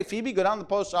Phoebe, go down to the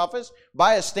post office,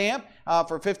 buy a stamp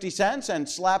for 50 cents and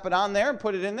slap it on there and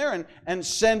put it in there and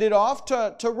send it off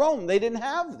to Rome. They didn't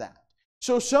have that.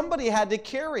 So somebody had to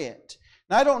carry it.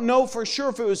 Now, I don't know for sure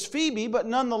if it was Phoebe, but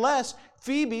nonetheless,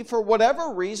 Phoebe, for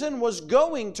whatever reason, was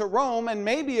going to Rome and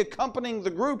maybe accompanying the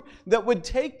group that would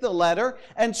take the letter.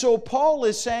 And so Paul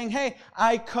is saying, hey,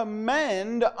 I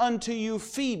commend unto you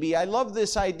Phoebe. I love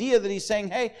this idea that he's saying,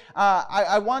 hey,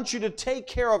 I want you to take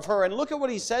care of her. And look at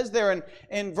what he says there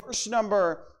in verse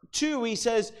number 2. He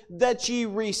says, that ye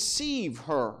receive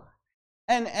her.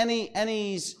 And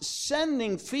he's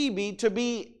sending Phoebe to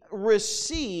be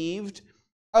received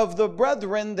of the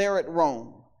brethren there at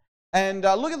Rome. And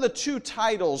look at the two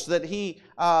titles that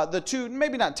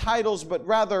maybe not titles, but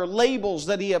rather labels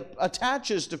that he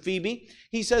attaches to Phoebe.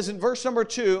 He says in verse number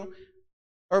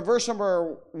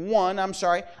 1,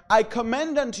 I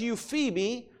commend unto you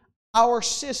Phoebe, our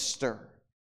sister.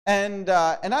 And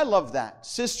I love that.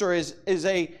 Sister is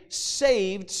a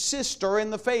saved sister in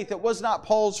the faith. It was not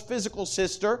Paul's physical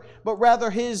sister, but rather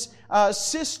his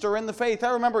sister in the faith.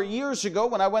 I remember years ago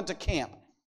when I went to camp.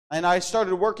 And I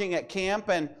started working at camp,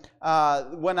 and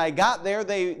when I got there,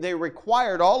 they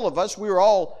required all of us, we were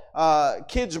all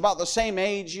kids about the same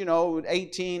age,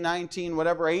 18, 19,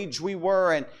 whatever age we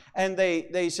were, and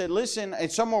they said, listen, and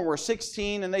some were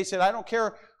 16, and they said, I don't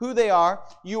care who they are,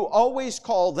 you always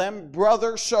call them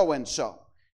brother so-and-so.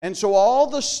 And so all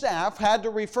the staff had to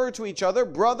refer to each other,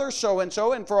 brother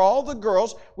so-and-so, and for all the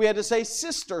girls, we had to say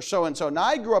sister so-and-so. Now,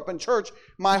 I grew up in church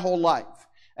my whole life.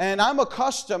 And I'm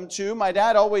accustomed to, my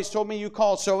dad always told me, you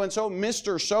call so-and-so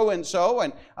Mr. So-and-so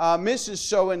and Mrs.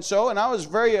 So-and-so, and I was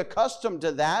very accustomed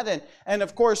to that. And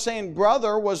of course, saying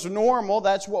brother was normal.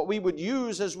 That's what we would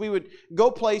use as we would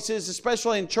go places,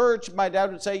 especially in church. My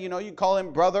dad would say, you call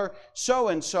him brother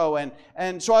so-and-so.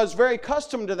 And so I was very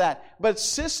accustomed to that. But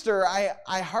sister,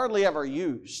 I hardly ever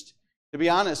used, to be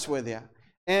honest with you.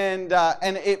 And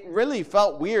it really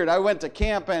felt weird. I went to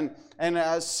camp and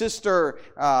Sister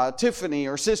Tiffany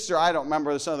or Sister, I don't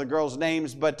remember some of the girls'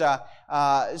 names, but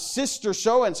Sister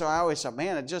so-and-so, I always thought,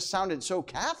 man, it just sounded so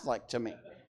Catholic to me.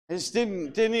 It just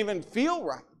didn't even feel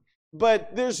right.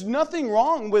 But there's nothing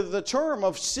wrong with the term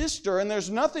of sister, and there's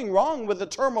nothing wrong with the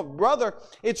term of brother.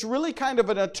 It's really kind of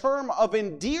a term of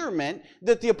endearment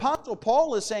that the Apostle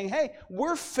Paul is saying, hey,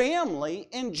 we're family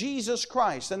in Jesus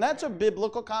Christ. And that's a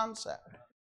biblical concept.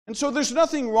 And so there's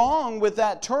nothing wrong with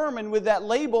that term and with that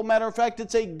label. Matter of fact,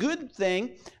 it's a good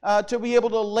thing to be able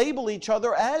to label each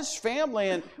other as family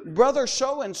and brother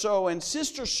so-and-so and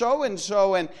sister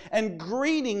so-and-so and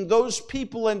greeting those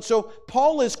people. And so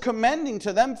Paul is commending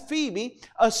to them Phoebe,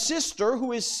 a sister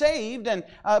who is saved and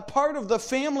part of the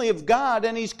family of God,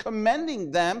 and he's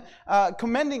commending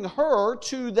her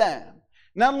to them.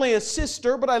 Not only a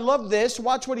sister, but I love this.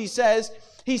 Watch what he says.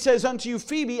 He says, unto you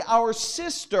Phoebe, our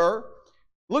sister,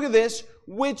 look at this,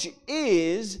 which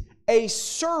is a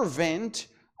servant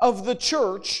of the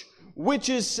church, which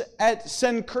is at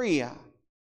Cenchrea.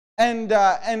 And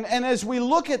as we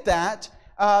look at that,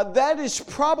 that is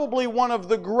probably one of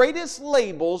the greatest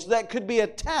labels that could be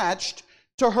attached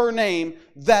to her name,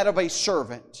 that of a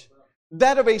servant.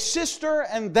 That of a sister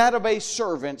and that of a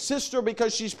servant. Sister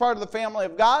because she's part of the family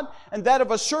of God, and that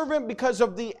of a servant because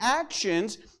of the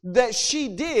actions that she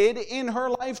did in her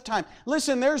lifetime.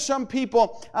 Listen, there's some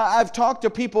people, I've talked to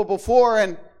people before,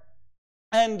 and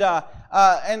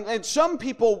some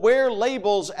people wear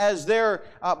labels as their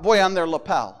on their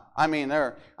lapel. I mean,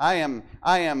 I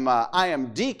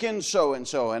am deacon so and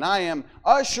so, and I am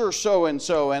usher so and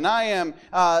so, and I am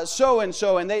so and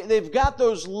so, and they've got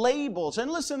those labels.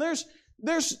 And listen, there's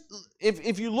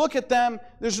if you look at them,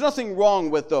 there's nothing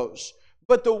wrong with those.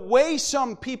 But the way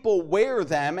some people wear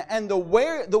them and the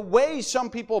way some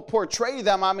people portray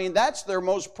them, I mean, that's their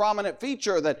most prominent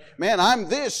feature, that, man, I'm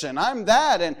this and I'm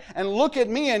that, and look at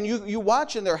me, and you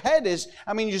watch, and their head is,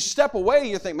 I mean, you step away,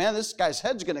 you think, man, this guy's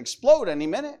head's going to explode any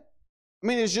minute. I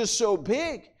mean, it's just so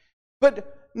big.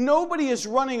 But nobody is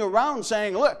running around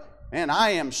saying, look, man,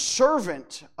 I am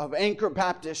servant of Anchor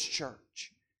Baptist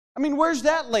Church. I mean, where's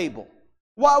that label?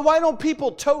 Why don't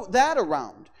people tote that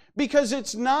around? Because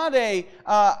it's not a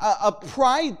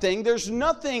pride thing. There's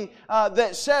nothing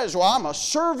that says, well, I'm a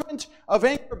servant of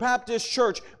Anchor Baptist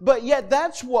Church. But yet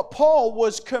that's what Paul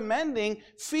was commending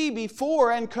Phoebe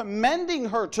for, and commending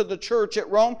her to the church at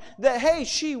Rome, that, hey,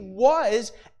 she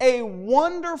was a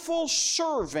wonderful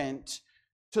servant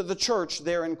to the church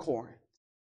there in Corinth.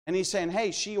 And he's saying,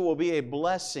 hey, she will be a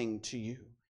blessing to you.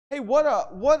 Hey,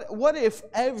 what if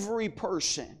every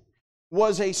person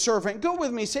was a servant. Go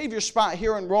with me, save your spot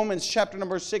here in Romans chapter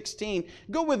number 16.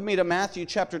 Go with me to Matthew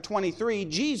chapter 23.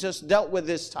 Jesus dealt with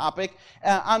this topic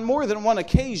on more than one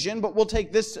occasion, but we'll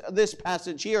take this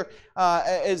passage here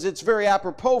as it's very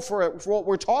apropos for what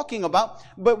we're talking about.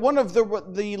 But one of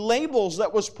the labels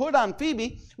that was put on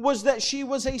Phoebe was that she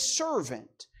was a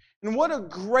servant. And what a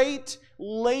great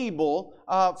label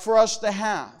for us to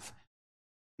have.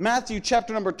 Matthew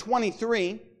chapter number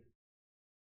 23.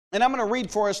 And I'm going to read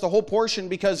for us the whole portion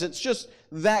because it's just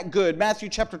that good. Matthew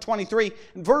chapter 23,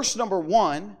 verse number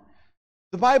 1.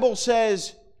 The Bible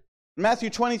says, Matthew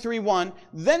 23, 1,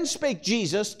 "Then spake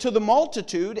Jesus to the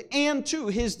multitude and to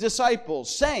his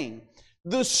disciples, saying,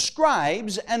 The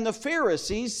scribes and the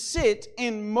Pharisees sit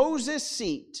in Moses'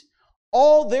 seat.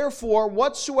 All therefore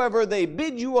whatsoever they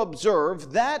bid you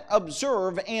observe, that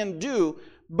observe and do,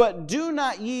 but do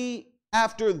not ye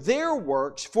after their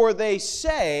works, for they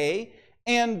say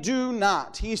and do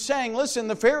not." He's saying, listen,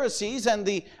 the Pharisees and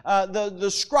the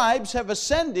scribes have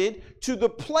ascended to the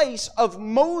place of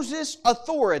Moses'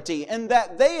 authority, and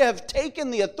that they have taken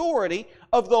the authority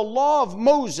of the law of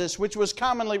Moses, which was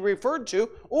commonly referred to,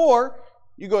 or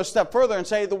you go a step further and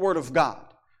say the Word of God.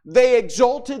 They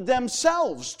exalted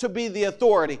themselves to be the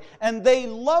authority, and they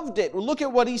loved it. Look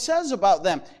at what he says about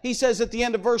them. He says at the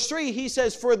end of verse 3, he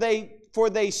says, For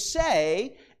they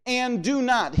say and do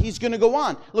not. He's going to go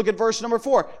on. Look at verse number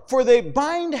 4. "For they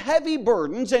bind heavy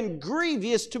burdens and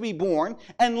grievous to be borne,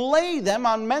 and lay them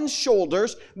on men's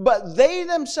shoulders, but they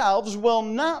themselves will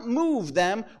not move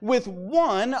them with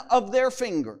one of their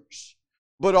fingers.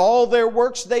 But all their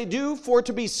works they do for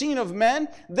to be seen of men.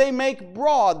 They make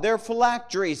broad their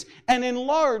phylacteries, and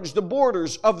enlarge the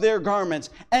borders of their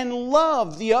garments, and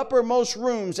love the uppermost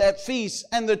rooms at feasts,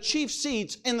 and the chief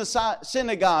seats in the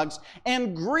synagogues,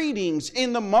 and greetings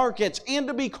in the markets, and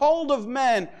to be called of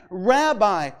men,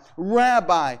 Rabbi,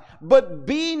 Rabbi. But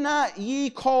be not ye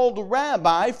called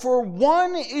Rabbi, for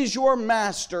one is your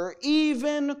master,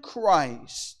 even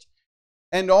Christ.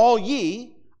 And all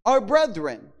ye are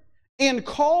brethren. And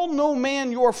call no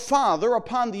man your father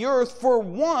upon the earth, for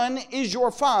one is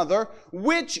your Father,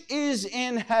 which is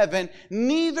in heaven.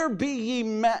 Neither be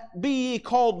ye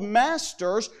called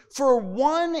masters, for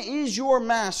one is your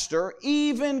master,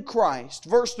 even Christ."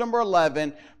 Verse number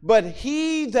 11, "But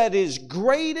he that is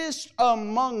greatest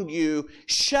among you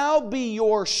shall be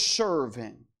your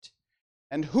servant.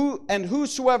 And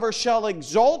whosoever shall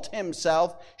exalt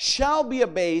himself shall be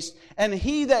abased, and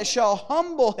he that shall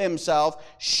humble himself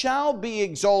shall be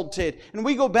exalted." And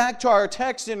we go back to our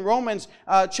text in Romans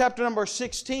chapter number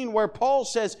 16, where Paul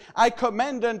says, "I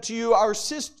commend unto you our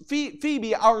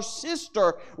Phoebe, our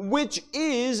sister, which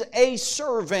is a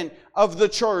servant of the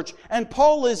church." And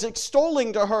Paul is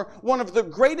extolling to her one of the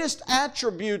greatest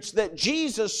attributes that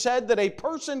Jesus said that a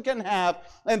person can have,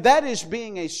 and that is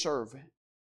being a servant.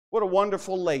 What a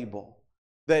wonderful label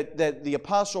that the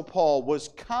Apostle Paul was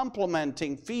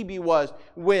complimenting Phoebe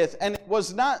with. And it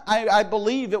was not, I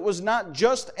believe it was not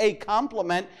just a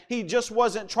compliment. He just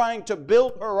wasn't trying to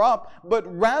build her up, but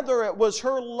rather it was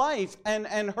her life and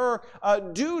her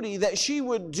duty that she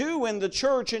would do in the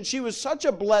church. And she was such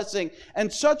a blessing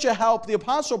and such a help. The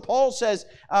Apostle Paul says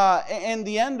in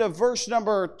the end of verse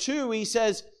number 2, he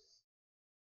says,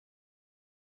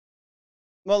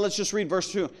 well, let's just read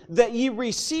verse 2. "That ye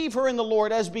receive her in the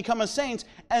Lord as become a saint,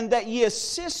 and that ye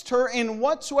assist her in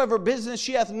whatsoever business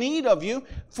she hath need of you,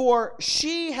 for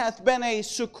she hath been a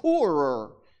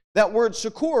succorer." That word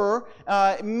succorer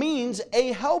means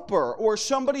a helper, or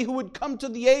somebody who would come to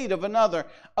the aid of another,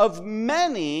 "of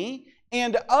many,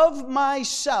 and of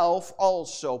myself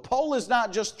also." Paul is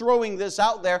not just throwing this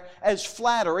out there as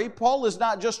flattery. Paul is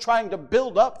not just trying to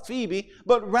build up Phoebe,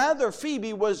 but rather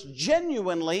Phoebe was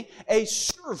genuinely a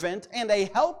servant and a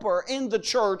helper in the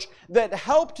church that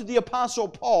helped the Apostle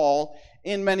Paul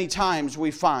in many times,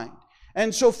 we find.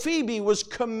 And so Phoebe was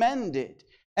commended.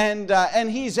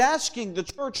 And he's asking the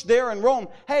church there in Rome,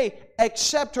 hey,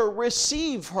 accept her,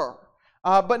 receive her.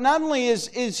 But not only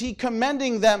is he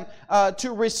commending them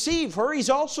to receive her, he's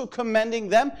also commending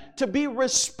them to be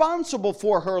responsible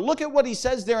for her. Look at what he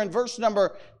says there in verse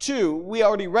number 2. We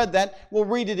already read that. We'll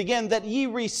read it again. "That ye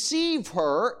receive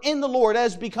her in the Lord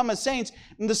as become a saint."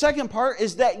 And the second part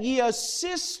is that ye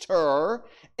assist her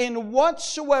in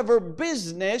whatsoever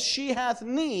business she hath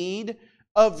need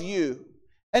of you.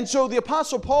 And so the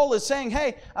Apostle Paul is saying,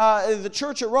 hey, the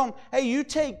church at Rome, hey, you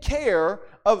take care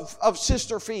of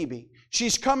Sister Phoebe.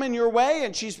 She's coming your way,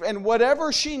 and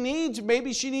whatever she needs,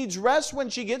 maybe she needs rest when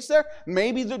she gets there.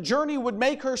 Maybe the journey would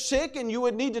make her sick, and you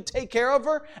would need to take care of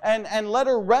her and let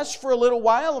her rest for a little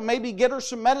while, and maybe get her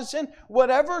some medicine.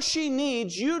 Whatever she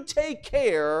needs, you take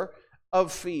care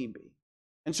of Phoebe.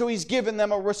 And so he's given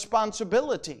them a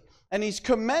responsibility. And he's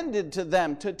commended to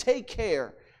them to take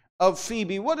care of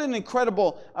Phoebe. What an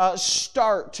incredible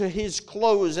start to his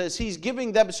close as he's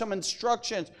giving them some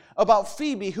instructions about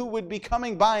Phoebe, who would be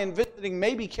coming by and visiting,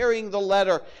 maybe carrying the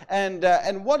letter.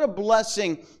 And what a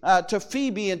blessing to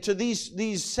Phoebe and to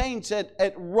these saints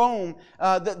at Rome,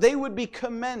 that they would be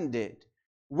commended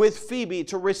with Phoebe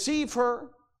to receive her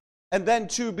and then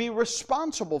to be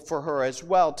responsible for her as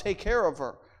well, take care of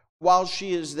her while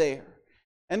she is there.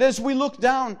 And as we look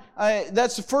down,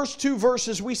 that's the first two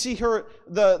verses. We see her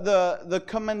the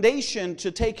commendation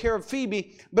to take care of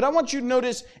Phoebe. But I want you to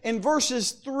notice in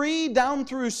verses 3 down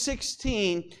through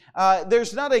 16,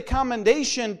 there's not a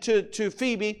commendation to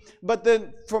Phoebe, but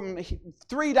then from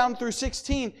 3 down through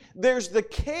 16, there's the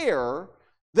care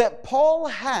that Paul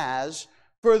has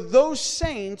for those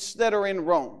saints that are in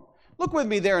Rome. Look with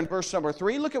me there in verse number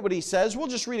 3. Look at what he says. We'll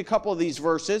just read a couple of these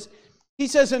verses. He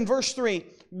says in verse 3,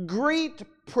 "Greet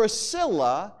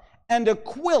Priscilla and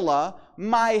Aquila,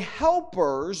 my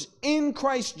helpers in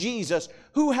Christ Jesus,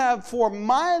 who have for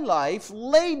my life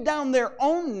laid down their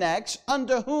own necks,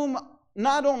 unto whom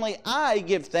not only I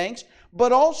give thanks,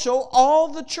 but also all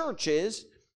the churches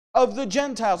of the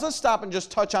Gentiles." Let's stop and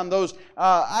just touch on those.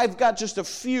 I've got just a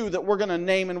few that we're going to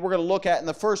name and we're going to look at in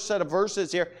the first set of verses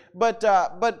here. But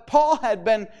Paul had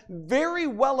been very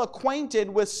well acquainted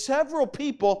with several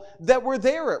people that were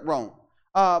there at Rome.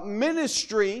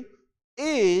 Ministry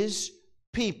is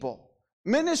people.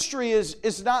 Ministry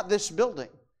is not this building.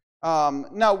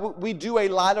 Now, we do a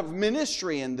lot of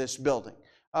ministry in this building.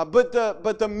 But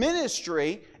the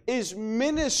ministry is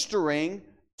ministering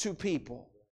to people.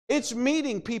 It's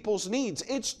meeting people's needs.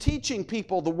 It's teaching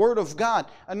people the Word of God.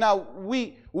 And now,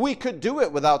 we could do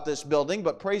it without this building,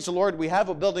 but praise the Lord, we have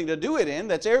a building to do it in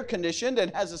that's air-conditioned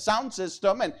and has a sound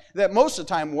system and that most of the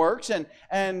time works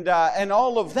and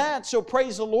all of that. So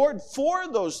praise the Lord for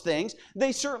those things.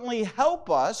 They certainly help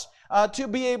us to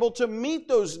be able to meet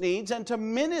those needs and to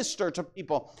minister to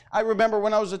people. I remember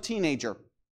when I was a teenager,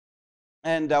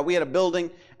 and we had a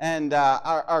building, and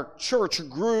our church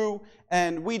grew,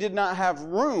 and we did not have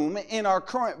room in our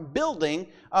current building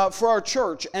for our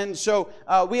church. And so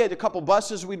we had a couple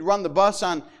buses. We'd run the bus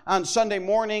on Sunday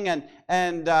morning, and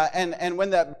when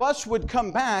that bus would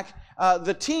come back,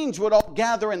 the teens would all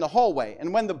gather in the hallway.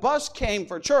 And when the bus came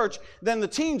for church, then the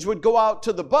teens would go out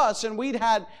to the bus, and we'd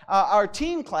had our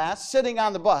teen class sitting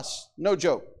on the bus. No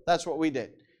joke. That's what we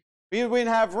did. We didn't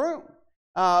have room.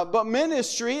 But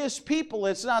ministry is people.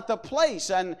 It's not the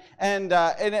place. And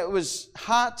it was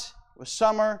hot. It was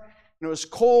summer. And it was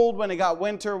cold when it got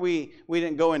winter. We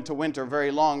didn't go into winter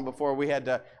very long before we had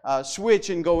to switch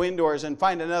and go indoors and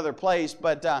find another place.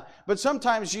 But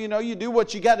sometimes, you do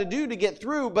what you got to do to get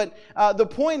through. But the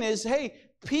point is, hey,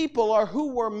 people are who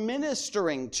we're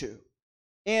ministering to.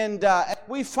 And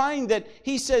we find that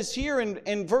he says here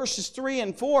in verses 3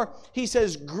 and 4, he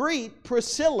says, "Greet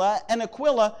Priscilla and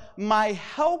Aquila, my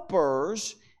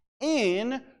helpers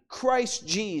in Christ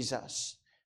Jesus."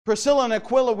 Priscilla and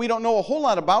Aquila, we don't know a whole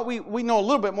lot about. We know a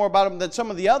little bit more about them than some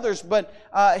of the others, but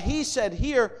he said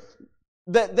here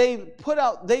that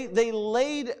they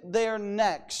laid their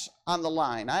necks on the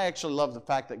line. I actually love the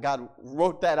fact that God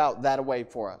wrote that out that way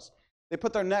for us. They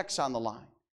put their necks on the line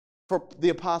for the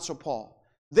Apostle Paul.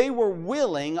 They were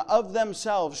willing of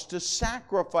themselves to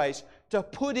sacrifice, to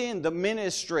put in the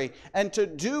ministry, and to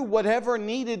do whatever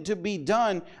needed to be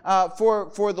done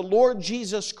for the Lord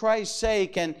Jesus Christ's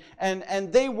sake. And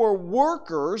they were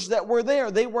workers that were there.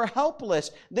 They were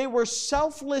helpless. They were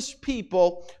selfless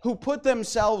people who put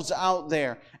themselves out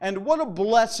there. And what a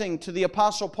blessing to the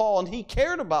Apostle Paul. And he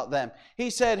cared about them. He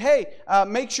said, hey,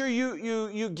 make sure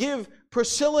you give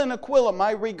Priscilla and Aquila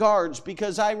my regards,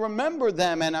 because I remember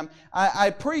them and I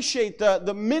appreciate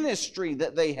the ministry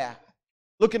that they have.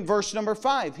 Look in verse number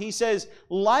 5. He says,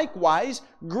 "Likewise,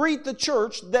 greet the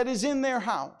church that is in their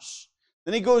house."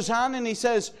 Then he goes on and he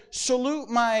says, "Salute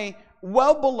my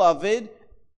well-beloved,"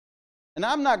 and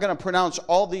I'm not going to pronounce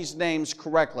all these names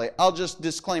correctly. I'll just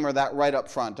disclaimer that right up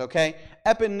front, okay?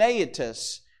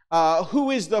 "Epaenetus,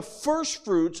 who is the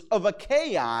firstfruits of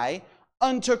Achaia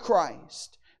unto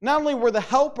Christ." Not only were the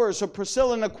helpers of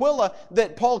Priscilla and Aquila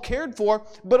that Paul cared for,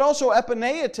 but also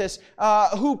Epaenetus,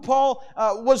 who Paul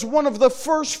was one of the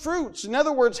first fruits. In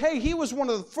other words, hey, he was one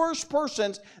of the first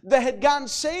persons that had gotten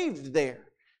saved there.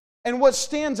 And what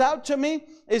stands out to me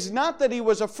is not that he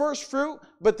was a first fruit,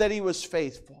 but that he was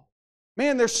faithful.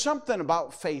 Man, there's something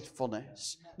about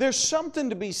faithfulness. There's something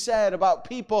to be said about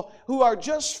people who are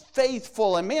just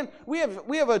faithful. And man, we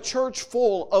have a church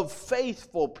full of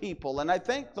faithful people, and I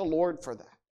thank the Lord for that.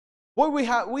 Boy,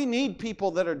 we need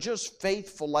people that are just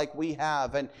faithful like we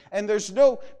have, and there's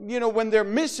no, when they're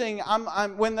missing,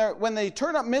 when they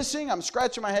turn up missing, I'm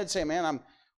scratching my head saying, man, I'm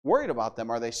worried about them.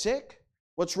 Are they sick?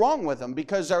 What's wrong with them?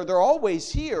 Because they're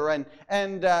always here,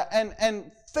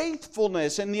 and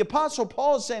faithfulness. And the Apostle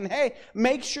Paul is saying, hey,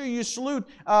 make sure you salute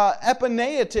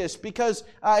Epaenetus, because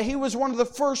he was one of the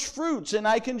first fruits, and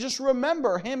I can just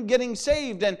remember him getting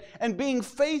saved and being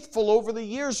faithful over the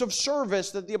years of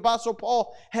service that the Apostle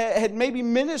Paul had maybe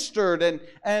ministered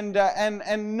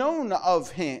and known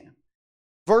of him.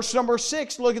 Verse number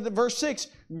 6, look at the verse 6.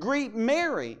 Greet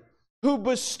Mary, who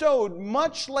bestowed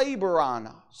much labor on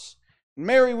us.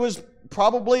 Mary was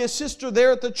probably a sister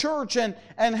there at the church and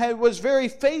was very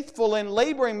faithful in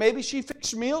laboring. Maybe she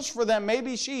fixed meals for them.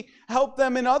 Maybe she helped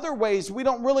them in other ways. We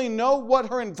don't really know what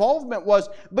her involvement was,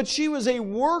 but she was a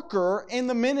worker in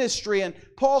the ministry, and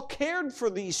Paul cared for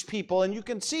these people. And you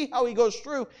can see how he goes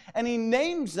through and he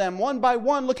names them one by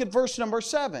one. Look at verse number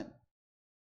 7.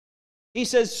 He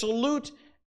says, salute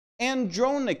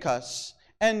Andronicus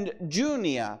and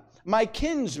Junia, my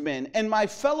kinsmen and my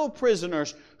fellow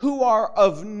prisoners, who are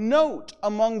of note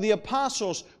among the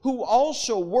apostles, who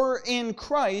also were in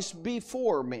Christ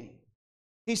before me.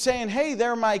 He's saying, hey,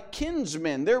 they're my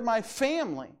kinsmen, they're my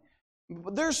family.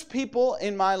 There's people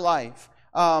in my life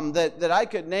that I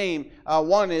could name.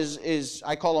 One is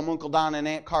I call them Uncle Don and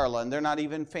Aunt Carla, and they're not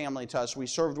even family to us. We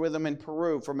served with them in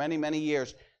Peru for many, many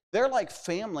years. They're like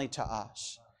family to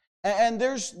us. And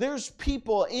there's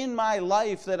people in my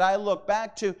life that I look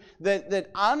back to that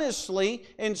honestly,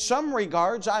 in some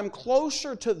regards, I'm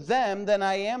closer to them than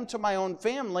I am to my own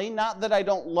family. Not that I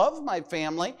don't love my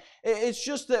family. It's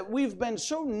just that we've been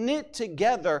so knit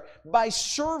together by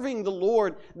serving the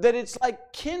Lord that it's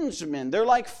like kinsmen. They're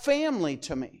like family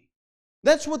to me.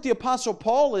 That's what the Apostle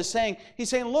Paul is saying. He's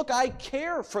saying, look, I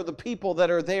care for the people that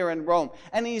are there in Rome.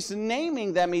 And he's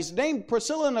naming them. He's named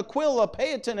Priscilla and Aquila,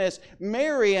 Paetinus,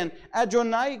 Mary, and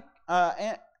Adronicus.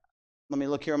 Let me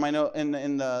look here in my note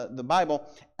in the Bible.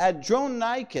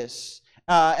 Adronicus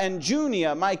and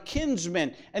Junia, my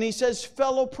kinsmen. And he says,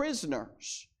 fellow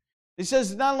prisoners. He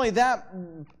says, not only that,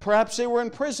 perhaps they were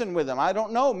in prison with him. I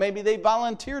don't know. Maybe they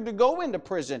volunteered to go into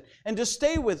prison and to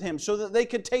stay with him so that they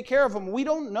could take care of him. We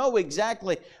don't know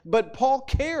exactly. But Paul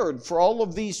cared for all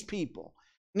of these people.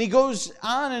 And he goes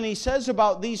on and he says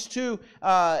about these two,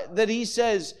 that he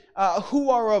says, who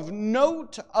are of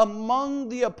note among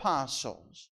the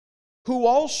apostles, who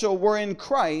also were in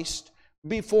Christ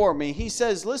before me. He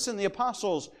says, listen, the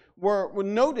apostles were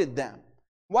noted them.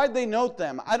 Why'd they note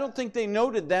them? I don't think they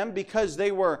noted them because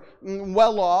they were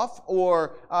well off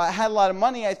or had a lot of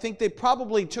money. I think they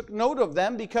probably took note of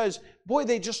them because, boy,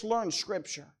 they just learned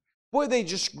Scripture. Boy, they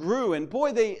just grew, and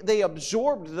boy, they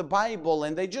absorbed the Bible,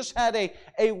 and they just had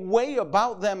a way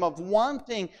about them of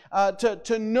wanting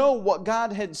to know what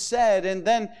God had said. And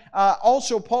then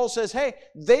also Paul says, hey,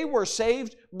 they were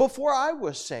saved before I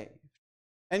was saved.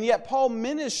 And yet Paul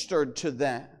ministered to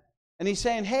them. And he's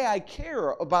saying, hey, I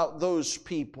care about those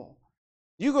people.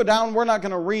 You go down, we're not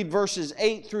going to read verses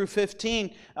 8 through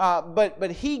 15,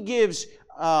 but he gives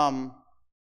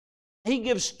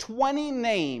 20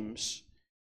 names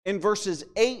in verses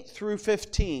 8 through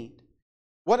 15.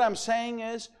 What I'm saying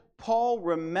is, Paul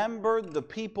remembered the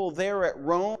people there at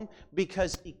Rome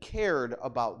because he cared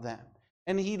about them.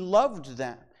 And he loved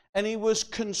them. And he was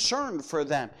concerned for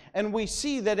them. And we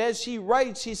see that as he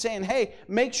writes, he's saying, hey,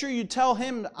 make sure you tell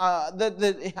him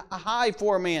that hi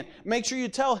for me. And make sure you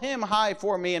tell him hi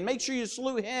for me. And make sure you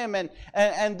salute him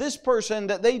and this person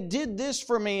that they did this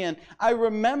for me. And I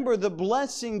remember the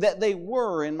blessing that they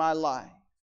were in my life.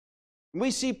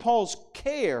 We see Paul's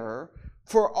care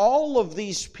for all of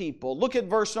these people. Look at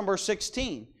verse number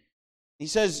 16. He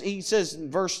says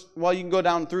in verse, well, you can go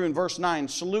down through in verse 9,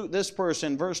 salute this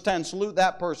person. Verse 10, salute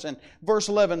that person. Verse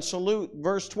 11, salute.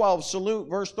 Verse 12, salute.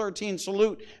 Verse 13,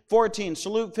 salute. 14,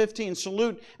 salute. 15,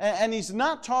 salute. And he's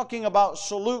not talking about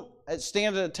salute at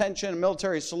stand at attention,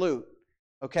 military salute.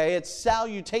 Okay, it's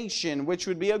salutation, which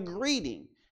would be a greeting.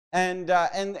 And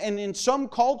in some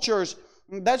cultures,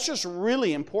 that's just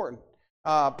really important.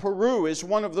 Peru is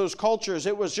one of those cultures.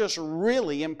 It was just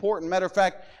really important. Matter of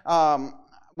fact,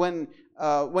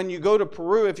 when you go to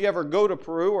Peru, if you ever go to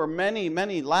Peru or many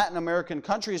Latin American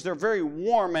countries, they're very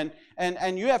warm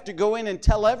and you have to go in and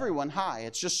tell everyone hi.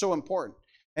 It's just so important.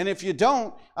 And if you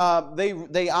don't,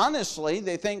 they honestly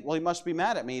think, well, he must be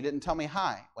mad at me. He didn't tell me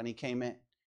hi when he came in.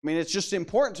 I mean, it's just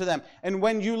important to them. And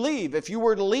when you leave, if you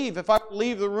were to leave, if I were to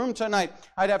leave the room tonight,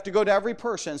 I'd have to go to every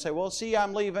person and say, well, see,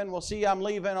 I'm leaving. Well, see, I'm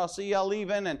leaving. I'll see y'all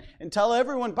leaving. And tell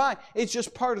everyone bye. It's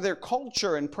just part of their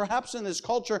culture. And perhaps in this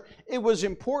culture, it was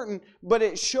important, but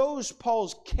it shows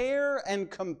Paul's care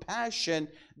and compassion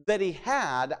that he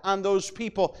had on those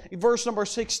people. Verse number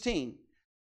 16.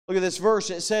 Look at this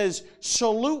verse. It says,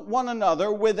 salute one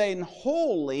another with an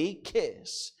holy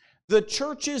kiss. The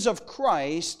churches of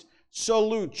Christ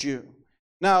salute you.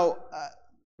 Now,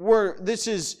 this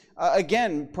is,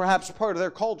 again, perhaps part of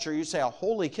their culture. You say, a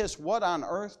holy kiss, what on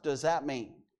earth does that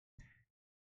mean?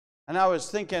 And I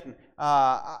was thinking,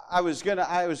 I was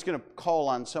gonna call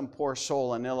on some poor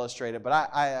soul and illustrate it, but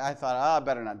I thought, I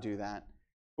better not do that.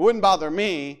 It wouldn't bother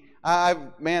me.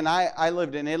 I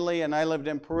lived in Italy and I lived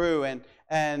in Peru, and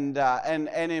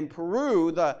in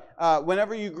Peru,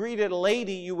 whenever you greeted a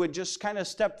lady, you would just kind of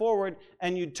step forward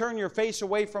and you'd turn your face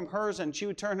away from hers, and she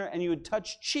would turn her, and you would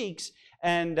touch cheeks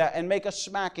and make a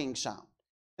smacking sound.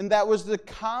 And that was the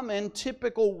common,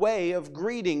 typical way of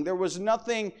greeting. There was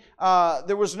nothing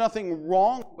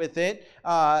wrong with it.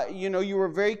 You were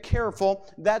very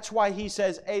careful. That's why he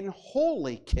says a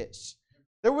holy kiss.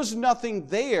 There was nothing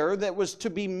there that was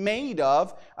to be made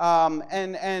of,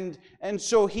 and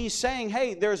so he's saying,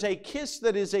 hey, there's a kiss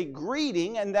that is a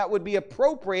greeting, and that would be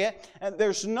appropriate, and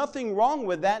there's nothing wrong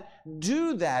with that.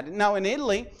 Do that. Now in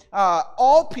Italy,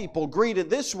 all people greeted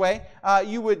this way.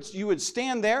 You would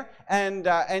stand there,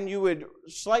 and you would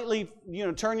slightly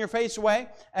turn your face away,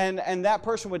 and that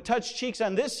person would touch cheeks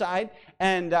on this side,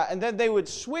 and then they would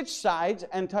switch sides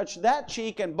and touch that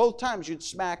cheek, and both times you'd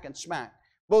smack and smack.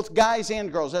 Both guys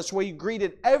and girls. That's the way you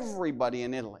greeted everybody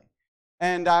in Italy.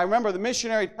 And I remember the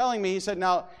missionary telling me, he said,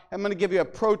 now, I'm going to give you a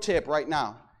pro tip right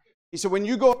now. He said, when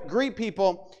you go greet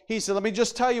people, he said, let me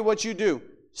just tell you what you do.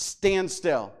 Stand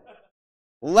still.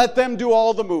 Let them do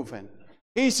all the moving.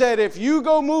 He said, if you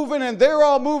go moving and they're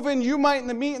all moving, you might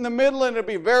meet in the middle and it'll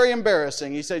be very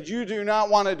embarrassing. He said, you do not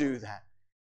want to do that.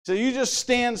 So you just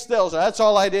stand still. So that's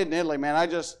all I did in Italy, man. I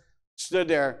just stood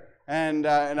there. And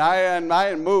I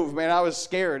didn't move, man. I was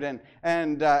scared, and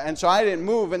so I didn't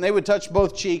move. And they would touch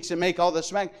both cheeks and make all the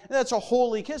smack. And that's a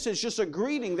holy kiss. It's just a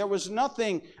greeting. There was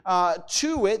nothing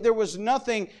to it. There was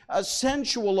nothing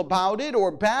sensual about it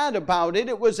or bad about it.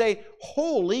 It was a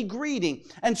holy greeting.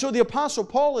 And so the Apostle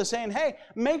Paul is saying, hey,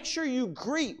 make sure you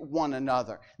greet one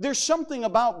another. There's something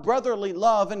about brotherly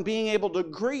love and being able to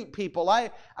greet people.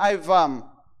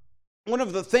 One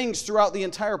of the things throughout the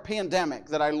entire pandemic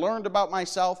that I learned about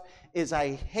myself is I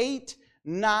hate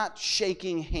not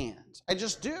shaking hands. I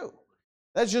just do.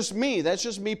 That's just me. That's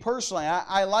just me personally.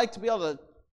 I like to be able to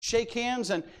shake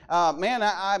hands, and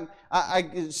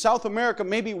South America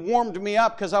maybe warmed me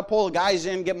up because I pull the guys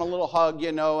in, give them a little hug,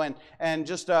 and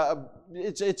just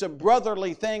it's a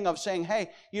brotherly thing of saying,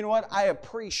 hey, you know what? I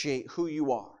appreciate who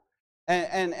you are.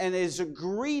 And it's a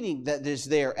greeting that is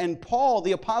there. And Paul,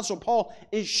 the Apostle Paul,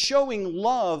 is showing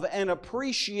love and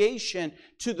appreciation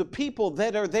to the people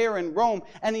that are there in Rome.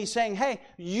 And he's saying, hey,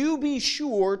 you be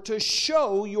sure to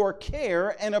show your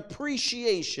care and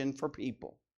appreciation for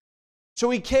people. So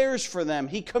he cares for them.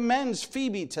 He commends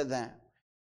Phoebe to them.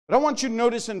 But I want you to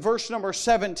notice in verse number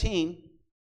 17,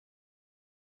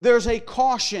 there's a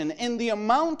caution in the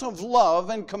amount of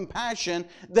love and compassion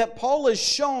that Paul has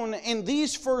shown in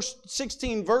these first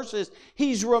 16 verses.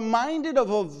 He's reminded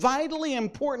of a vitally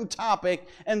important topic,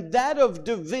 and that of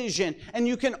division. And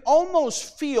you can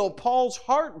almost feel Paul's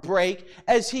heartbreak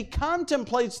as he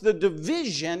contemplates the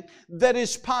division that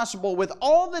is possible with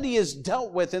all that he has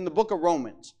dealt with in the book of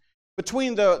Romans.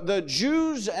 Between the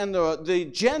Jews and the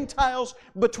Gentiles,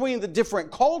 between the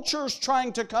different cultures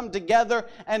trying to come together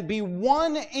and be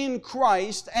one in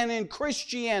Christ and in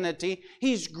Christianity,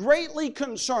 he's greatly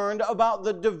concerned about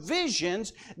the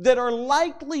divisions that are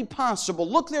likely possible.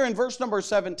 Look there in verse number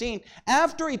 17.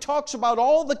 After he talks about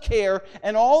all the care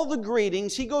and all the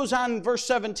greetings, he goes on in verse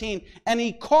 17 and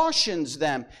he cautions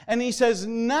them. And he says,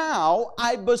 now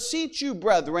I beseech you,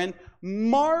 brethren,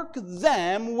 mark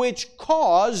them which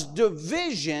cause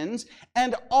divisions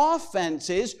and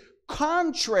offenses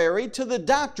contrary to the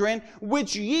doctrine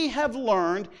which ye have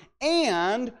learned,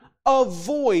 and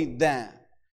avoid them.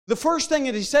 The first thing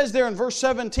that he says there in verse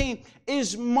 17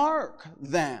 is mark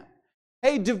them.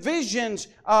 Hey, divisions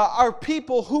are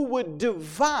people who would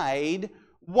divide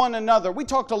one another. We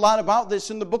talked a lot about this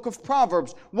in the book of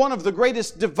Proverbs. One of the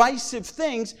greatest divisive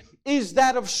things is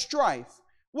that of strife.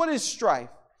 What is strife?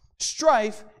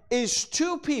 Strife is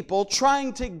two people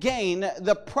trying to gain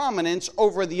the prominence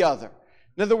over the other.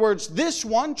 In other words, this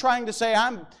one trying to say,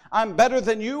 I'm better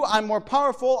than you, I'm more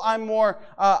powerful, I'm more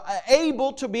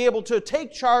able to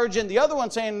take charge, and the other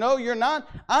one saying, no, you're not,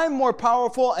 I'm more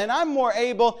powerful and I'm more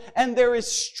able, and there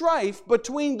is strife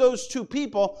between those two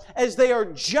people as they are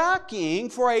jockeying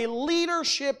for a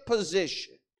leadership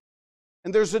position.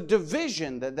 And there's a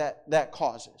division that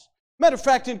causes. Matter of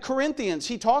fact, in Corinthians,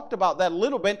 he talked about that a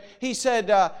little bit. He said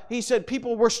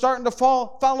people were starting to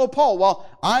follow Paul. Well,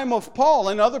 I'm of Paul.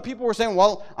 And other people were saying,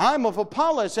 well, I'm of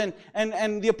Apollos.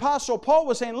 And the Apostle Paul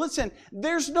was saying, listen,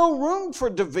 there's no room for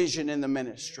division in the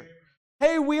ministry.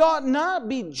 Hey, we ought not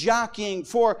be jockeying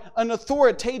for an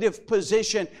authoritative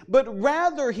position, but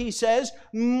rather, he says,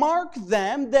 mark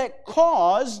them that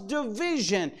cause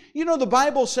division. You know, the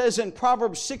Bible says in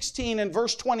Proverbs 16 and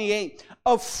verse 28,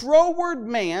 a froward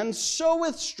man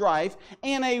soweth strife,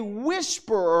 and a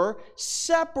whisperer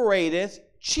separateth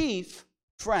chief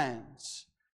friends.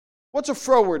 What's a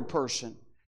froward person?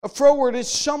 A froward is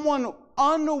someone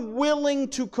unwilling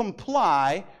to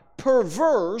comply,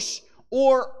 perverse,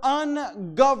 or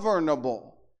ungovernable.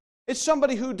 It's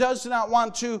somebody who does not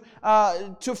want to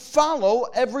follow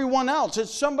everyone else.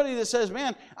 It's somebody that says,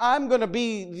 man, I'm going to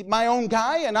be my own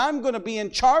guy, and I'm going to be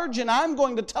in charge, and I'm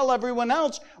going to tell everyone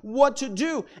else what to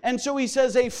do. And so he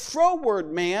says, a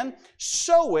froward man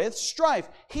soweth strife.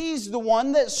 He's the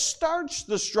one that starts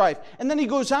the strife. And then he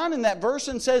goes on in that verse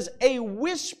and says, a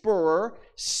whisperer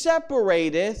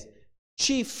separateth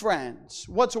chief friends.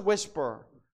 What's a whisperer?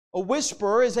 A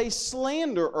whisperer is a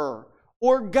slanderer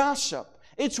or gossip.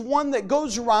 It's one that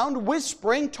goes around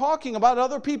whispering, talking about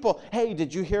other people. Hey,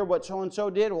 did you hear what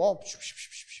so-and-so did? Well,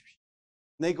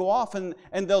 they go off and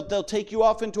they'll take you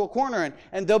off into a corner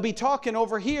and they'll be talking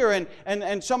over here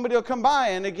and somebody will come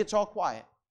by and it gets all quiet.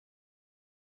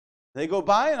 They go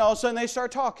by and all of a sudden they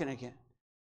start talking again.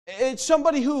 It's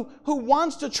somebody who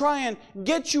wants to try and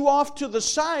get you off to the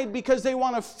side because they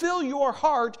want to fill your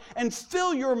heart and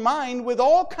fill your mind with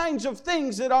all kinds of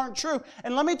things that aren't true.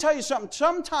 And let me tell you something.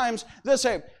 Sometimes they'll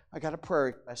say, I got a prayer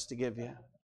request to give you.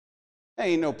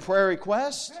 Ain't no prayer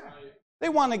request. They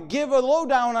want to give a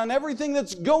lowdown on everything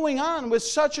that's going on with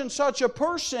such and such a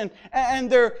person. And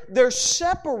they're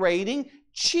separating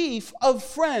chief of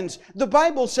friends. The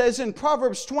Bible says in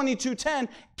Proverbs 22:10,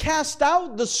 cast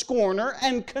out the scorner,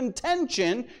 and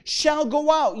contention shall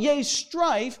go out. Yea,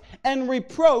 strife and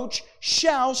reproach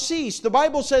shall cease. The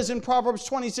Bible says in Proverbs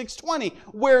 26:20,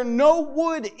 where no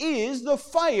wood is, the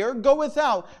fire goeth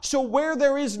out. So where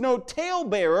there is no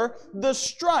talebearer, the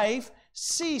strife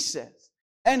ceaseth.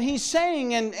 And he's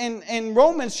saying in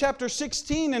Romans chapter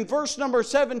 16 and verse number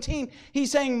 17,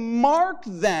 he's saying, mark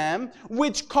them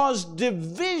which cause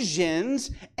divisions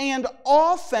and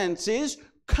offenses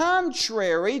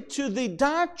contrary to the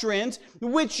doctrines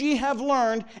which ye have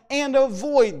learned, and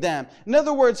avoid them. In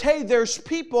other words, hey, there's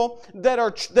people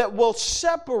that will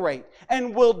separate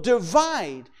and will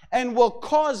divide and will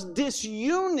cause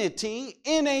disunity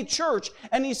in a church.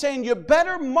 And he's saying you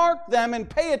better mark them and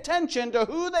pay attention to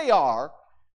who they are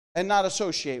and not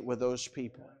associate with those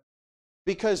people,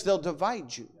 because they'll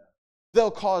divide you. They'll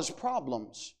cause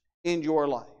problems in your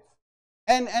life.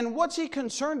 And what's he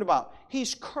concerned about?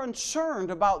 He's concerned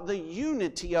about the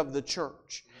unity of the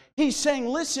church. He's saying,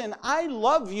 listen, I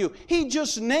love you. He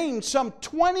just named some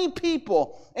 20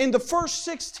 people in the first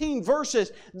 16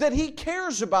 verses that he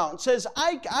cares about and says,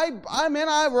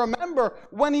 I remember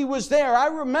when he was there. I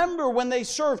remember when they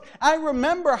served. I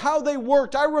remember how they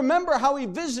worked. I remember how he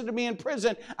visited me in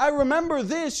prison. I remember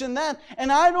this and that. And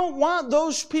I don't want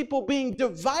those people being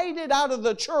divided out of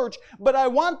the church, but I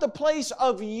want the place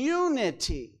of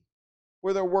unity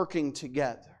where they're working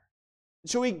together.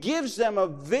 So he gives them a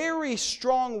very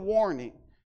strong warning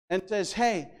and says,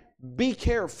 hey, be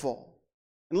careful.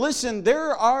 And listen,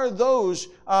 there are those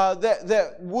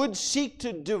that would seek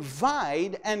to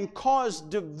divide and cause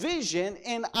division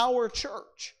in our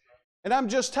church. And I'm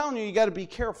just telling you, you got to be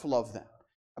careful of them.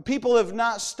 People have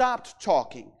not stopped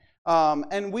talking.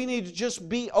 And we need to just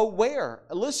be aware.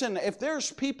 Listen, if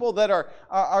there's people that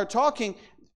are talking,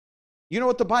 you know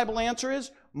what the Bible answer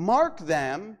is? Mark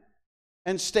them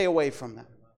and stay away from them.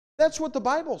 That's what the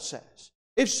Bible says.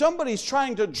 If somebody's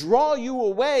trying to draw you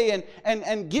away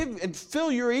and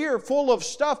fill your ear full of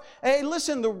stuff, hey,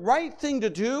 listen, the right thing to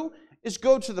do is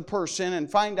go to the person and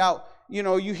find out,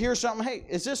 you hear something, hey,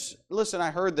 listen,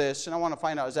 I heard this and I want to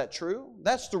find out, is that true?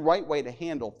 That's the right way to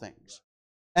handle things.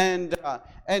 And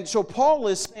so Paul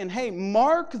is saying, hey,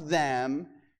 mark them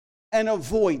and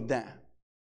avoid them.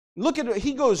 Look at it,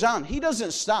 he goes on. He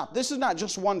doesn't stop. This is not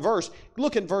just one verse.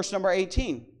 Look at verse number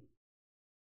 18.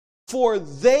 For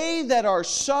they that are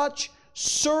such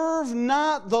serve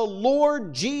not the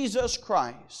Lord Jesus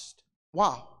Christ,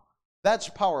 Wow, that's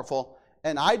powerful.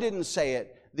 And I didn't say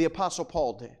it, the Apostle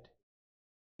Paul did.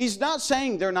 He's not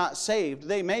saying they're not saved.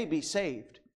 They may be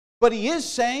saved. But he is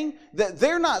saying that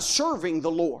they're not serving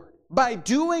the Lord. By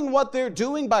doing what they're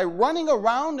doing, by running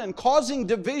around and causing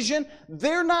division,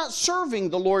 they're not serving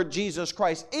the Lord Jesus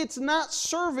Christ. It's not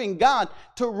serving God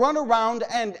to run around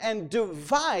and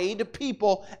divide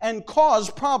people and cause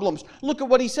problems. Look at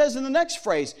what he says in the next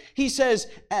phrase. He says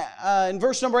in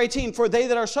verse number 18, "For they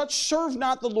that are such serve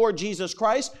not the Lord Jesus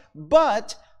Christ,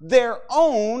 but their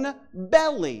own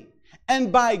belly, and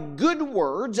by good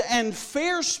words and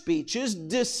fair speeches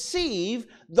deceive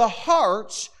the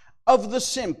hearts of the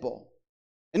simple."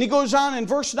 And he goes on in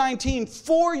verse 19,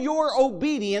 "For your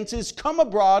obedience is come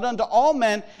abroad unto all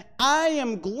men. I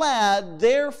am glad,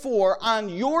 therefore, on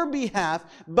your behalf,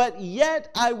 but yet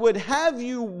I would have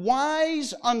you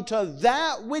wise unto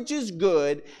that which is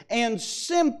good, and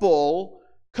simple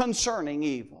concerning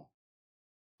evil."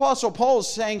 Apostle Paul is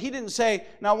saying, he didn't say,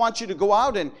 "Now I want you to go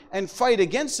out and fight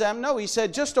against them." No, he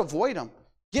said, just avoid them.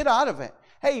 Get out of it.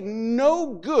 Hey,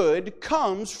 no good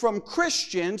comes from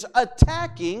Christians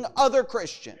attacking other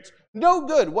Christians. No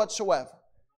good whatsoever.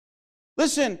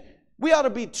 Listen, we ought to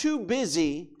be too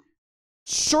busy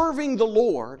serving the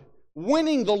Lord,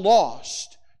 winning the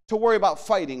lost, to worry about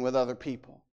fighting with other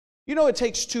people. You know, it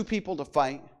takes two people to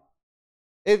fight.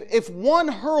 If one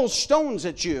hurls stones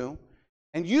at you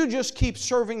and you just keep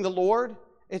serving the Lord,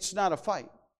 it's not a fight.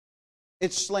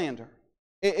 It's slander.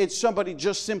 It's somebody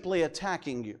just simply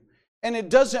attacking you. And it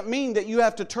doesn't mean that you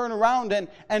have to turn around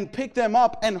and pick them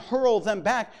up and hurl them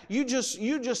back. You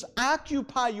just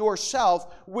occupy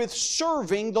yourself with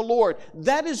serving the Lord.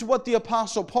 That is what the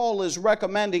Apostle Paul is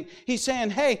recommending. He's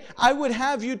saying, hey, I would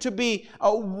have you to be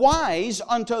wise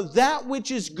unto that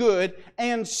which is good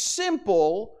and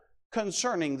simple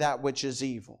concerning that which is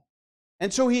evil.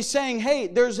 And so he's saying, hey,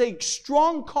 there's a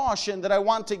strong caution that I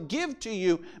want to give to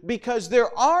you, because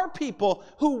there are people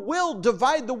who will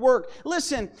divide the work.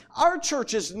 Listen, our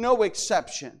church is no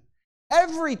exception.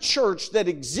 Every church that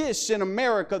exists in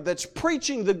America that's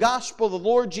preaching the gospel of the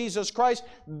Lord Jesus Christ,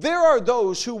 there are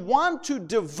those who want to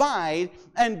divide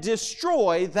and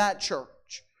destroy that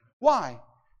church. Why?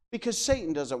 Because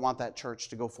Satan doesn't want that church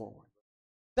to go forward.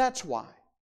 That's why.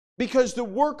 Because the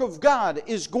work of God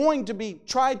is going to be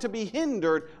tried to be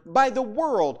hindered by the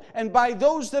world and by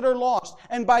those that are lost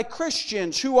and by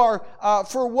Christians who are,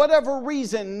 for whatever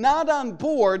reason, not on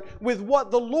board with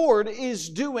what the Lord is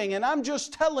doing. And I'm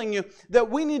just telling you that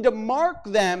we need to mark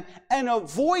them and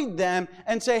avoid them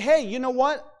and say, hey, you know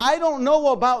what? I don't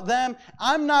know about them.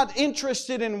 I'm not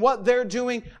interested in what they're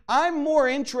doing. I'm more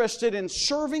interested in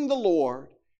serving the Lord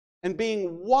and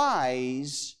being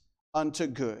wise unto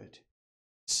good.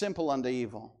 Simple unto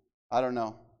evil. I don't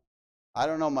know. I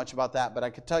don't know much about that, but I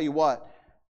can tell you what,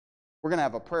 we're going to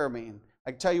have a prayer meeting.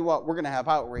 I can tell you what, we're going to have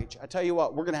outreach. I tell you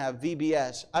what, we're going to have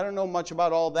VBS. I don't know much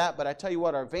about all that, but I tell you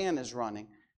what, our van is running.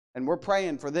 And we're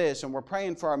praying for this, and we're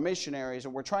praying for our missionaries,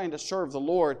 and we're trying to serve the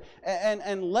Lord.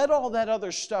 And let all that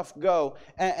other stuff go,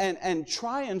 and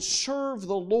try and serve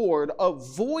the Lord.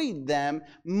 Avoid them,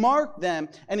 mark them.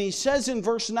 And he says in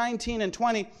verse 19 and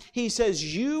 20, he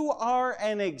says, you are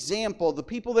an example. The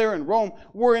people there in Rome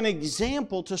were an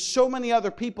example to so many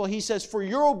other people. He says, for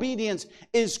your obedience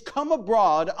is come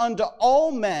abroad unto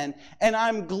all men, and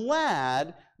I'm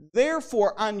glad,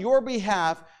 therefore, on your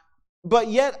behalf. But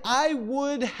yet I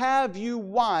would have you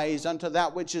wise unto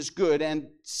that which is good and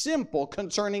simple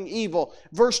concerning evil.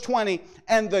 Verse 20,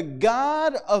 and the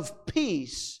God of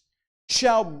peace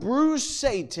shall bruise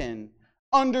Satan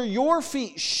under your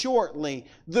feet shortly.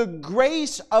 The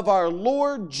grace of our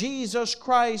Lord Jesus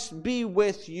Christ be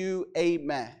with you.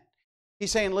 Amen.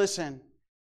 He's saying, listen,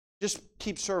 just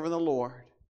keep serving the Lord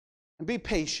and be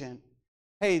patient.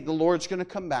 Hey, the Lord's going to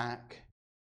come back,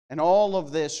 and all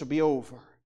of this will be over.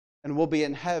 And we'll be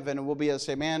in heaven, and we'll be able to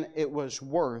say, man, it was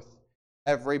worth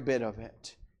every bit of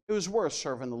it. It was worth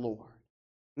serving the Lord.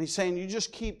 And he's saying, you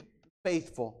just keep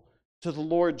faithful to the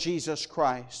Lord Jesus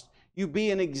Christ. You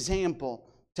be an example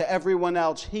to everyone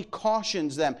else. He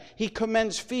cautions them. He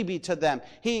commends Phoebe to them.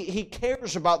 He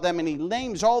cares about them, and he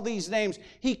names all these names.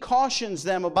 He cautions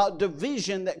them about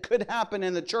division that could happen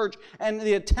in the church and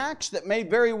the attacks that may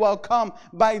very well come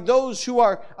by those who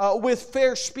are with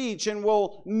fair speech and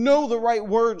will know the right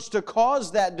words to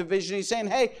cause that division. He's saying,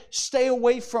 hey, stay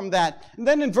away from that. And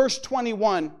then in verse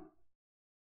 21,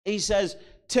 he says,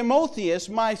 Timotheus,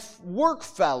 my work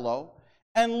fellow,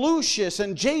 and Lucius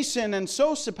and Jason and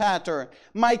Sosipater,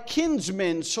 my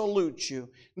kinsmen, salute you.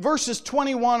 Verses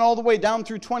 21 all the way down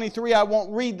through 23, I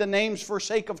won't read the names for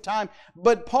sake of time,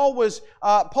 but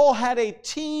Paul had a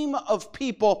team of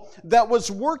people that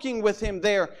was working with him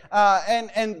there,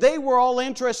 and they were all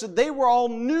interested. They were all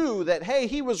knew that, hey,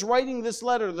 he was writing this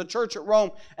letter to the church at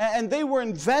Rome, and they were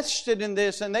invested in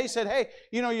this, and they said, hey,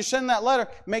 you send that letter,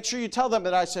 make sure you tell them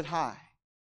that I said hi.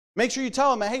 Make sure you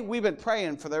tell them, hey, we've been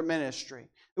praying for their ministry.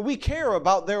 We care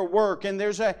about their work, and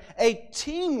there's a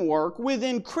teamwork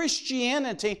within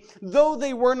Christianity. Though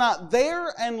they were not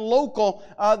there and local,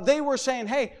 they were saying,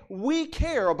 hey, we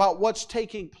care about what's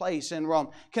taking place in Rome.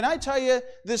 Can I tell you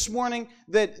this morning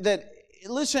that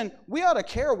listen, we ought to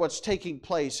care what's taking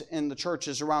place in the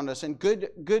churches around us, and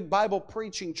good Bible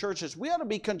preaching churches. We ought to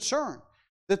be concerned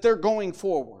that they're going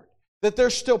forward, that they're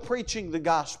still preaching the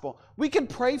gospel. We can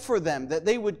pray for them, that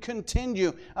they would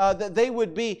continue, that they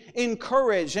would be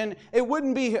encouraged. And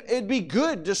it'd be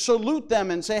good to salute them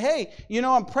and say, hey,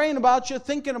 I'm praying about you,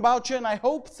 thinking about you, and I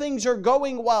hope things are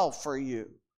going well for you.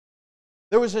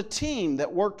 There was a team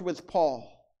that worked with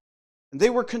Paul, and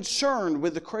they were concerned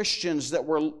with the Christians that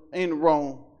were in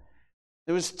Rome.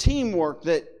 There was teamwork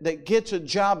that gets a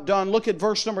job done. Look at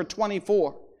verse number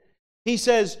 24. He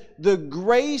says, the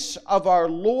grace of our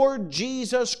Lord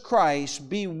Jesus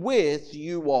Christ be with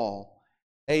you all.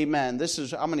 Amen. This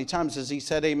is, how many times has he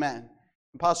said amen?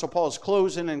 Apostle Paul is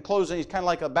closing and closing. He's kind of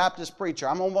like a Baptist preacher.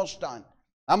 I'm almost done.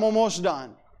 I'm almost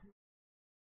done.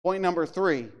 Point number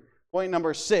 3. Point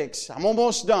number 6. I'm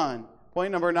almost done.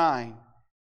 Point number 9. He's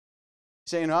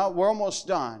saying, oh, we're almost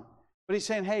done. But he's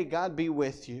saying, hey, God be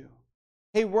with you.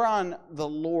 Hey, we're on the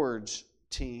Lord's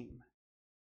team.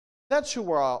 That's who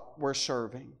we're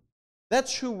serving.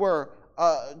 That's who we're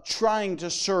trying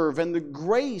to serve. And the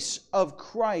grace of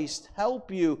Christ help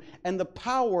you, and the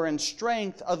power and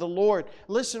strength of the Lord.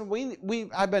 Listen,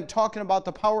 I've been talking about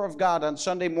the power of God on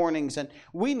Sunday mornings, and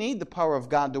we need the power of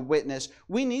God to witness.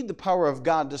 We need the power of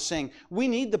God to sing. We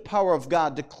need the power of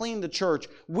God to clean the church.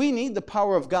 We need the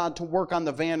power of God to work on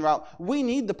the van route. We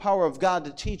need the power of God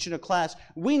to teach in a class.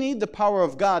 We need the power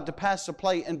of God to pass the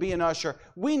plate and be an usher.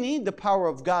 We need the power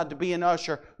of God to be an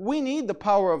usher. We need the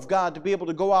power of God to be able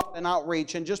to go out and outreach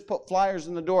and just put flyers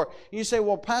in the door. You say,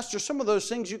 well, Pastor, some of those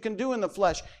things you can do in the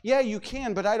flesh. Yeah, you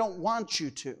can, but I don't want you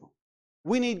to.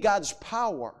 We need God's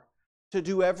power to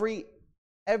do every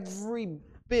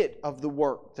bit of the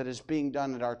work that is being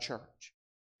done at our church.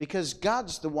 Because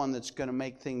God's the one that's going to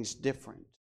make things different.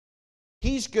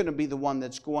 He's going to be the one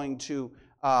that's going to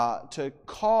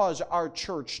cause our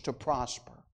church to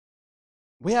prosper.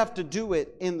 We have to do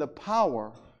it in the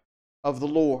power of the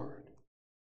Lord.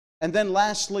 And then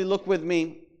lastly, look with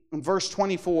me in verse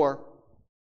 24.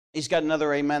 He's got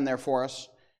another amen there for us.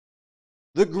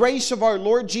 The grace of our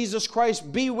Lord Jesus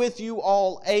Christ be with you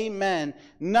all. Amen.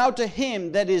 Now to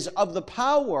him that is of the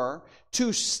power to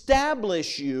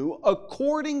establish you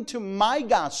according to my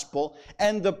gospel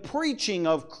and the preaching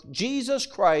of Jesus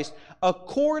Christ,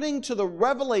 according to the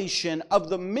revelation of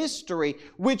the mystery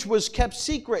which was kept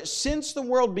secret since the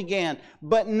world began,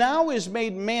 but now is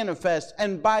made manifest,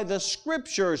 and by the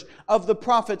scriptures of the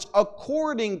prophets,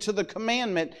 according to the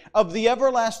commandment of the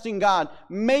everlasting God,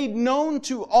 made known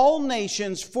to all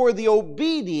nations for the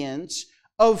obedience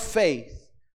of faith.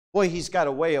 Boy, he's got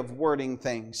a way of wording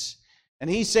things. And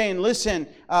he's saying, listen,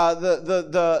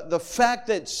 the fact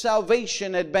that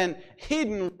salvation had been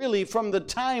hidden really from the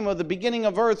time of the beginning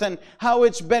of earth, and how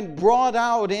it's been brought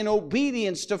out in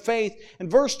obedience to faith. In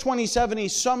verse 27, he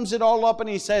sums it all up and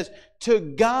he says, to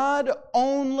God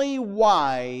only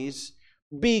wise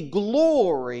be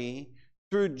glory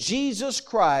through Jesus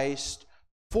Christ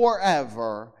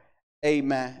forever.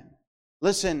 Amen.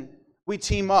 Listen, we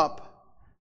team up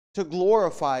to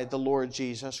glorify the Lord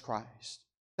Jesus Christ.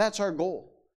 That's our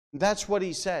goal. That's what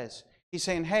he says. He's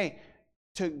saying, hey,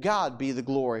 to God be the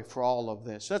glory for all of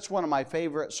this. That's one of my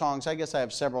favorite songs. I guess I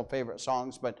have several favorite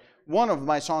songs, but one of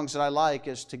my songs that I like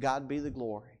is To God Be the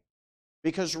Glory.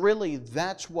 Because really,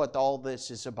 that's what all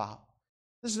this is about.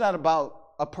 This is not about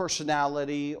a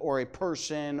personality or a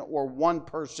person or one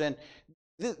person.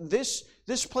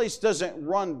 This place doesn't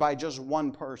run by just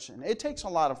one person. It takes a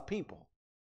lot of people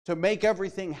to make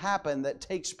everything happen that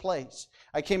takes place.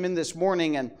 I came in this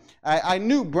morning and I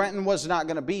knew Brenton was not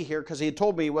going to be here because he had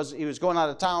told me he was going out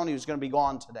of town. He was going to be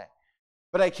gone today.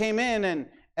 But I came in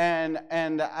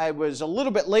and I was a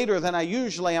little bit later than I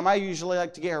usually am. I usually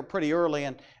like to get here pretty early,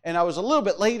 and I was a little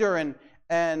bit later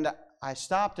and I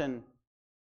stopped and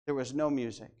there was no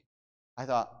music. I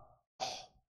thought, oh,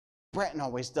 Brenton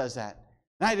always does that.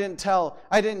 And I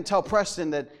didn't tell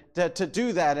Preston that to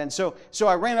do that. And so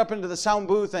I ran up into the sound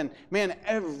booth, and man,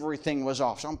 everything was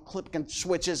off. So I'm clicking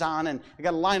switches on, and I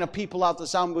got a line of people out the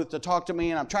sound booth to talk to me,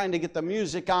 and I'm trying to get the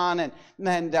music on, and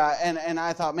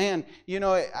I thought, man,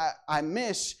 I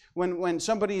miss when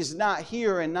somebody's not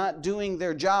here and not doing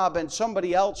their job, and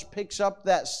somebody else picks up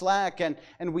that slack, and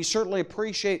we certainly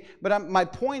appreciate. But my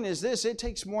point is this: it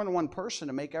takes more than one person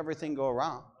to make everything go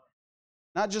around.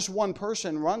 Not just one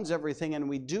person runs everything, and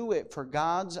we do it for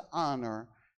God's honor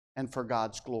and for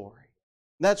God's glory.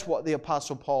 That's what the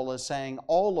Apostle Paul is saying.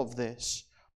 All of this,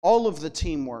 all of the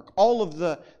teamwork, all of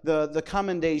the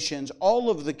commendations, all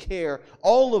of the care,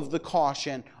 all of the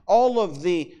caution, all of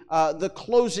the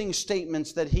closing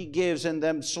statements that he gives, and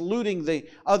them saluting the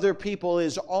other people,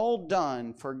 is all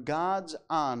done for God's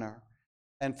honor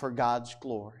and for God's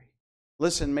glory.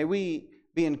 Listen, may we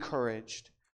be encouraged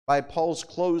by Paul's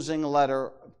closing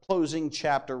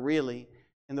chapter, really,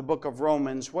 in the book of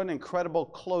Romans. What an incredible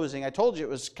closing. I told you it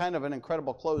was kind of an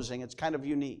incredible closing. It's kind of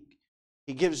unique.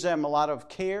 He gives them a lot of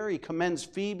care. He commends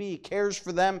Phoebe. He cares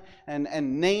for them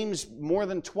and names more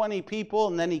than 20 people.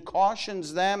 And then he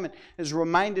cautions them and is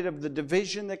reminded of the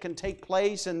division that can take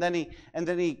place. And then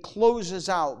he closes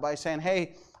out by saying,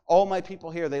 hey, all my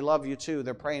people here, they love you too.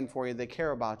 They're praying for you. They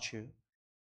care about you.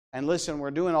 And listen,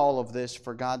 we're doing all of this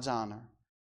for God's honor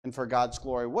and for God's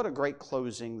glory. What a great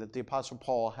closing that the Apostle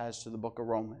Paul has to the book of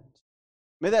Romans.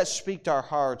 May that speak to our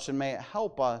hearts, and may it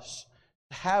help us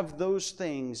to have those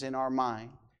things in our mind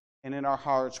and in our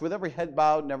hearts, with every head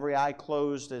bowed and every eye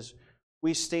closed, as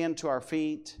we stand to our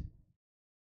feet.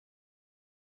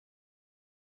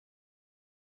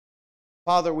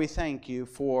 Father, we thank you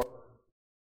for